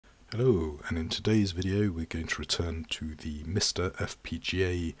Hello, and in today's video we're going to return to the MiSTeR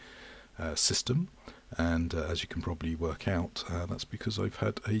FPGA system, and as you can probably work out, that's because I've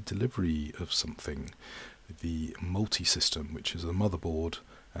had a delivery of something, the Multisystem, which is a motherboard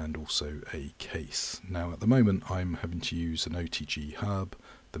and also a case. Now at the moment I'm having to use an OTG hub,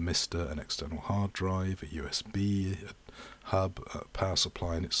 the MiSTeR, an external hard drive, a USB hub, a power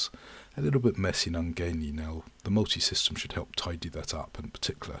supply, and it's a little bit messy and ungainly. Now the Multisystem should help tidy that up, in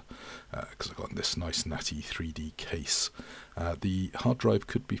particular because I've got this nice natty 3D case. The hard drive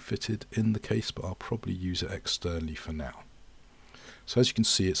could be fitted in the case, but I'll probably use it externally for now. So as you can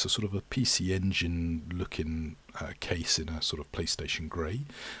see, it's a sort of a PCEngine looking case in a sort of PlayStation grey.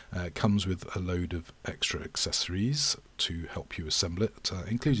 It comes with a load of extra accessories to help you assemble it,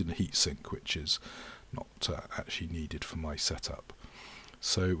 including a heatsink, which is not actually needed for my setup.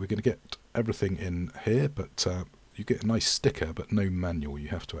 So we're going to get everything in here, but you get a nice sticker but no manual. You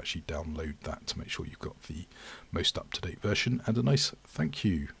have to actually download that to make sure you've got the most up-to-date version, and a nice thank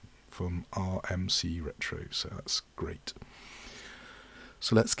you from RMCretro, so that's great.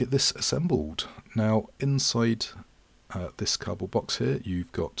 So let's get this assembled. Now inside this cardboard box here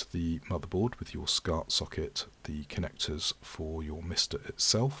you've got the motherboard with your SCART socket, the connectors for your MiSTeR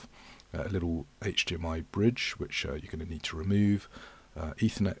itself, a little HDMI bridge which you're going to need to remove,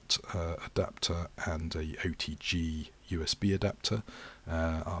 Ethernet adapter and a OTG USB adapter.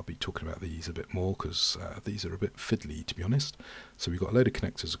 I'll be talking about these a bit more because these are a bit fiddly, to be honest. So we've got a load of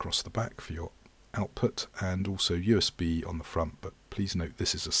connectors across the back for your output and also USB on the front, but please note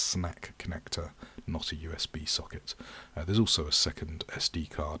this is a snack connector, not a USB socket. There's also a second SD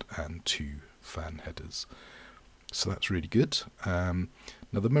card and two fan headers. So that's really good.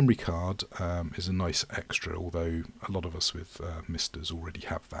 Now the memory card is a nice extra, although a lot of us with MiSTERs already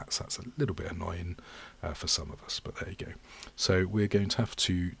have that, so that's a little bit annoying for some of us, but there you go. So we're going to have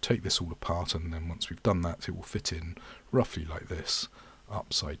to take this all apart, and then once we've done that it will fit in roughly like this,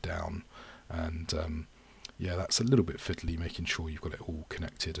 upside down, and yeah, that's a little bit fiddly, making sure you've got it all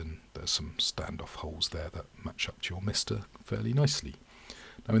connected, and there's some standoff holes there that match up to your MiSTER fairly nicely.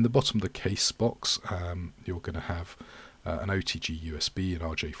 Now in the bottom of the case box you're going to have an OTG USB and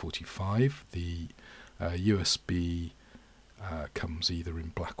RJ45. The USB comes either in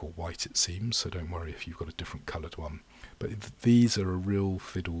black or white, it seems, so don't worry if you've got a different coloured one. But these are a real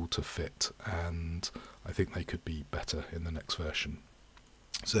fiddle to fit, and I think they could be better in the next version.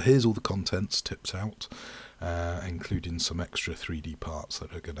 So here's all the contents tipped out, including some extra 3D parts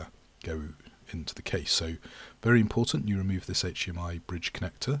that are going to go into the case. So very important, you remove this HDMI bridge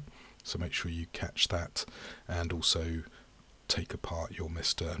connector, so make sure you catch that, and also take apart your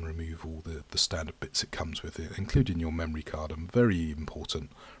MiSTER and remove all the standard bits it comes with, including your memory card, and very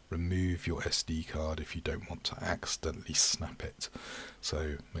important, remove your SD card if you don't want to accidentally snap it,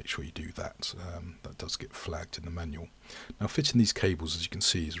 so make sure you do that. That does get flagged in the manual. Now fitting these cables, as you can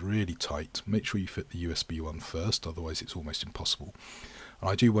see, is really tight. Make sure you fit the USB one first, otherwise it's almost impossible. And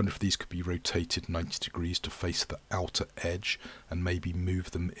I do wonder if these could be rotated 90 degrees to face the outer edge and maybe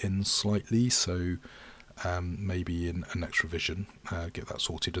move them in slightly, so maybe in a next revision get that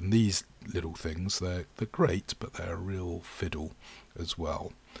sorted. And these little things, they're great, but they're a real fiddle as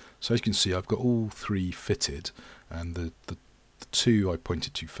well. So as you can see, I've got all three fitted, and the two I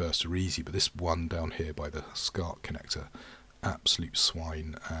pointed to first are easy, but this one down here by the SCART connector, absolute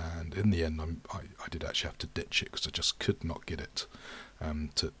swine, and in the end I did actually have to ditch it because I just could not get it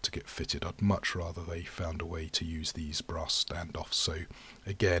to get fitted. I'd much rather they found a way to use these brass standoffs, so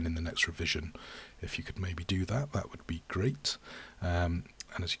again in the next revision if you could maybe do that, that would be great. And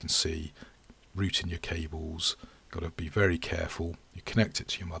as you can see, routing your cables, got to be very careful. You connect it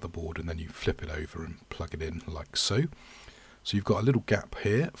to your motherboard and then you flip it over and plug it in like so. So you've got a little gap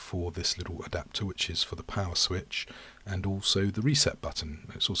here for this little adapter, which is for the power switch and also the reset button.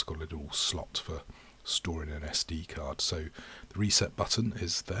 It's also got a little slot for storing an SD card. So the reset button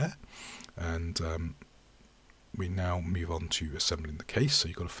is there, and we now move on to assembling the case. So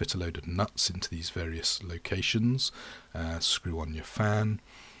you've got to fit a load of nuts into these various locations, screw on your fan.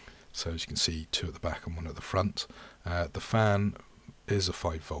 So as you can see, two at the back and one at the front. The fan is a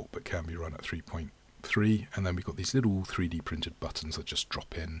 5 volt but can be run at 3.3, and then we've got these little 3D printed buttons that just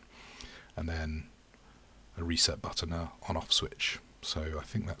drop in, and then a reset button, on off switch. So I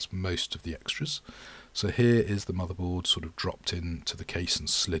think that's most of the extras. So here is the motherboard sort of dropped into the case and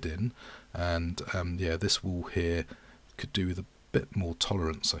slid in, and yeah, this wall here could do with a bit more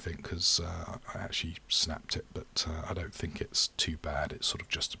tolerance, I think, because I actually snapped it, but I don't think it's too bad. It's sort of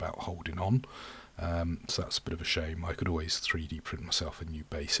just about holding on. So that's a bit of a shame. I could always 3D print myself a new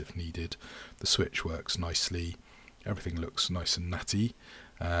base if needed. The switch works nicely. everything looks nice and natty.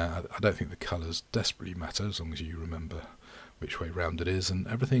 I don't think the colours desperately matter as long as you remember which way round it is, and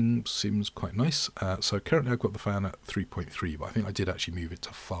everything seems quite nice. So currently I've got the fan at 3.3, but I think I did actually move it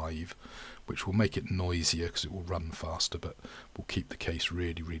to 5, which will make it noisier because it will run faster, but will keep the case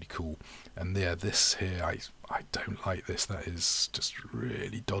really, really cool. And yeah, this here, I don't like this. That is just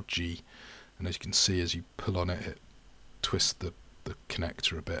really dodgy, and as you can see, as you pull on it, it twists the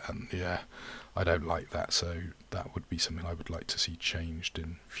connector a bit, and yeah, I don't like that. So that would be something I would like to see changed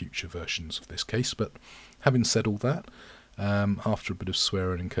in future versions of this case. But having said all that, after a bit of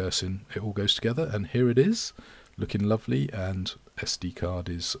swearing and cursing, it all goes together, and here it is, looking lovely. And SD card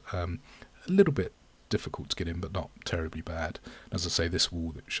is a little bit difficult to get in, but not terribly bad. As I say, this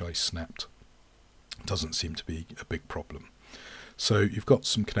wall which I snapped doesn't seem to be a big problem. So you've got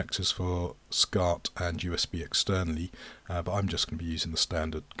some connectors for SCART and USB externally, but I'm just going to be using the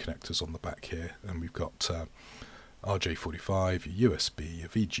standard connectors on the back here. And we've got RJ45, a USB, a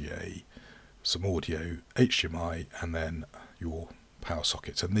VGA, some audio, HDMI, and then your power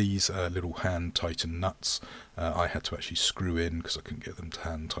sockets. And these little hand tighten nuts I had to actually screw in because I couldn't get them to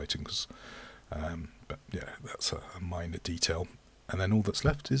hand tighten, but yeah, that's a minor detail. And then all that's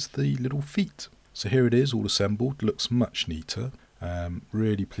left is the little feet. So here it is, all assembled. Looks much neater.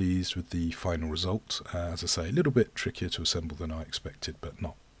 Really pleased with the final result. As I say, a little bit trickier to assemble than I expected, but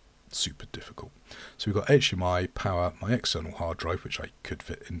not super difficult. So we've got HDMI, power, my external hard drive, which I could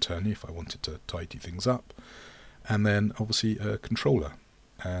fit internally if I wanted to tidy things up, and then obviously a controller.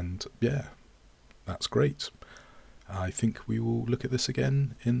 And yeah, that's great. I think we will look at this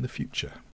again in the future.